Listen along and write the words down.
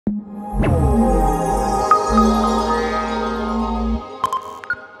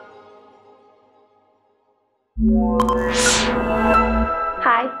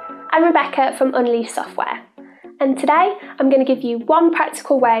I'm Rebecca from Unleashed Software, and today I'm going to give you one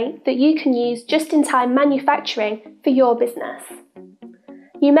practical way that you can use just-in-time manufacturing for your business.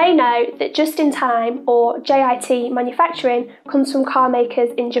 You may know that just-in-time or JIT manufacturing comes from car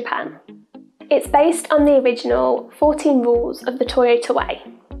makers in Japan. It's based on the original 14 rules of the Toyota way,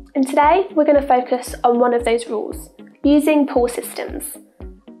 and today we're going to focus on one of those rules, using pull systems,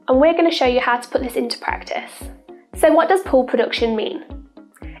 and we're going to show you how to put this into practice. So what does pull production mean?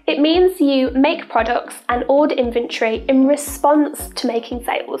 It means you make products and order inventory in response to making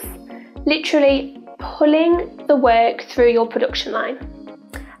sales, literally pulling the work through your production line.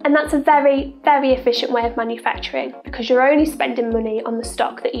 And that's a very, very efficient way of manufacturing because you're only spending money on the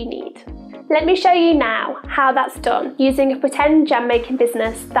stock that you need. Let me show you now how that's done using a pretend jam making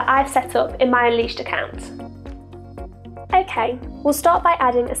business that I've set up in my Unleashed account. Okay, we'll start by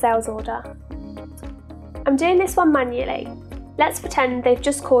adding a sales order. I'm doing this one manually. Let's pretend they've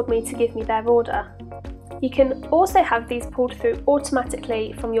just called me to give me their order. You can also have these pulled through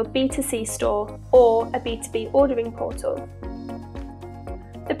automatically from your B2C store or a B2B ordering portal.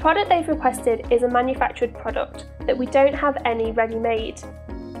 The product they've requested is a manufactured product that we don't have any ready-made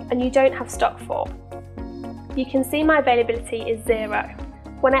and you don't have stock for. You can see my availability is 0.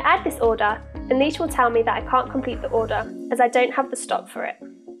 When I add this order, Unleashed will tell me that I can't complete the order as I don't have the stock for it.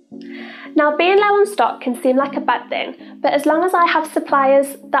 Now, being low on stock can seem like a bad thing, but as long as I have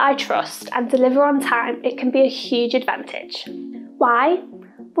suppliers that I trust and deliver on time, it can be a huge advantage. Why?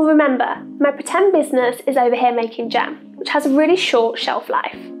 Well, remember, my pretend business is over here making jam, which has a really short shelf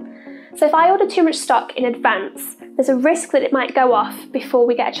life. So if I order too much stock in advance, there's a risk that it might go off before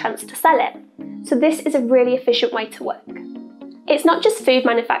we get a chance to sell it. So this is a really efficient way to work. It's not just food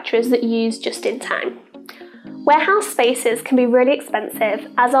manufacturers that use just in time. Warehouse spaces can be really expensive,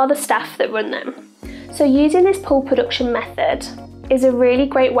 as are the staff that run them. So using this pull production method is a really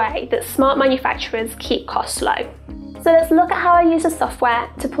great way that smart manufacturers keep costs low. So let's look at how I use the software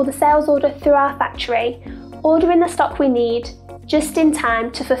to pull the sales order through our factory, ordering the stock we need just in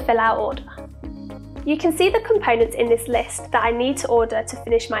time to fulfill our order. You can see the components in this list that I need to order to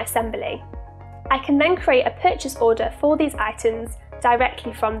finish my assembly. I can then create a purchase order for these items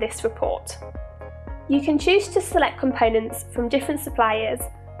directly from this report. You can choose to select components from different suppliers,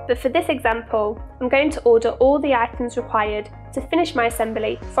 but for this example, I'm going to order all the items required to finish my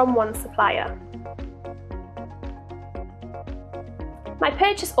assembly from one supplier. My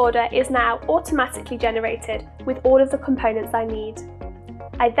purchase order is now automatically generated with all of the components I need.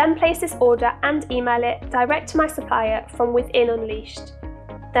 I then place this order and email it direct to my supplier from within Unleashed.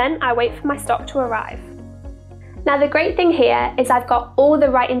 Then I wait for my stock to arrive. Now the great thing here is I've got all the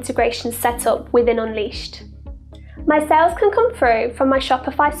right integrations set up within Unleashed. My sales can come through from my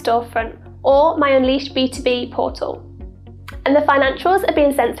Shopify storefront or my Unleashed B2B portal. And the financials are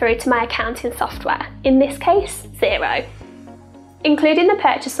being sent through to my accounting software, in this case, Xero, including the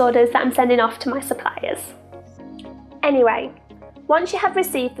purchase orders that I'm sending off to my suppliers. Anyway, once you have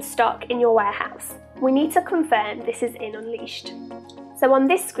received the stock in your warehouse, we need to confirm this is in Unleashed. So on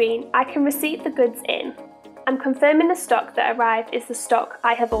this screen, I can receive the goods in. I'm confirming the stock that arrived is the stock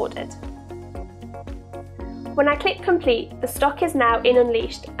I have ordered. When I click complete, the stock is now in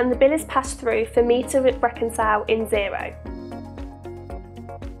Unleashed and the bill is passed through for me to reconcile in Xero.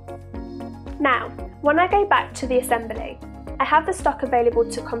 Now, when I go back to the assembly, I have the stock available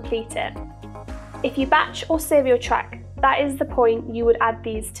to complete it. If you batch or serial track, that is the point you would add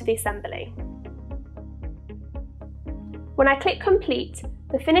these to the assembly. When I click complete,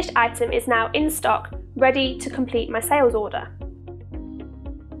 the finished item is now in stock, ready to complete my sales order.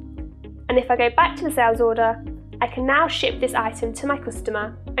 And if I go back to the sales order, I can now ship this item to my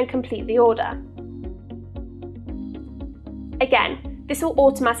customer and complete the order. Again, this will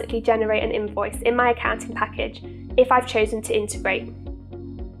automatically generate an invoice in my accounting package if I've chosen to integrate.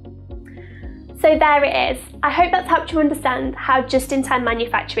 So there it is. I hope that's helped you understand how just-in-time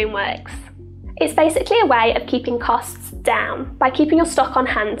manufacturing works. It's basically a way of keeping costs down by keeping your stock on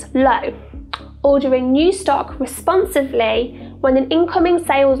hand low, ordering new stock responsively when an incoming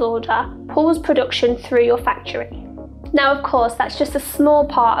sales order pulls production through your factory. Now, of course, that's just a small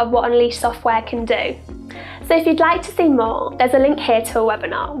part of what Unleashed Software can do. So if you'd like to see more, there's a link here to a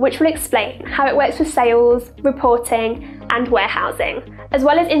webinar which will explain how it works with sales, reporting and warehousing, as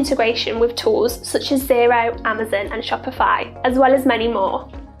well as integration with tools such as Xero, Amazon and Shopify, as well as many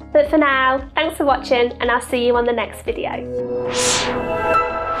more. But for now, thanks for watching and I'll see you on the next video.